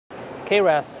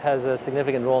KRAS has a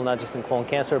significant role not just in colon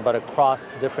cancer, but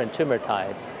across different tumor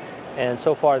types. And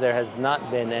so far, there has not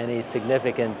been any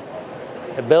significant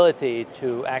ability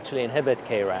to actually inhibit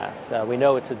KRAS. We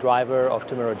know it's a driver of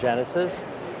tumorigenesis,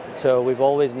 so we've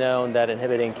always known that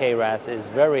inhibiting KRAS is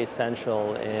very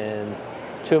essential in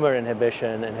tumor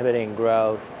inhibition, inhibiting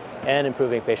growth, and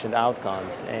improving patient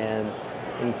outcomes. And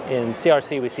in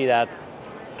CRC, we see that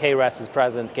KRAS is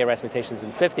present, KRAS mutations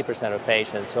in 50% of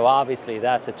patients. So obviously,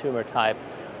 that's a tumor type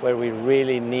where we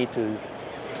really need to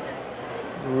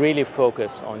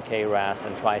focus on KRAS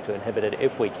and try to inhibit it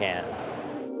if we can.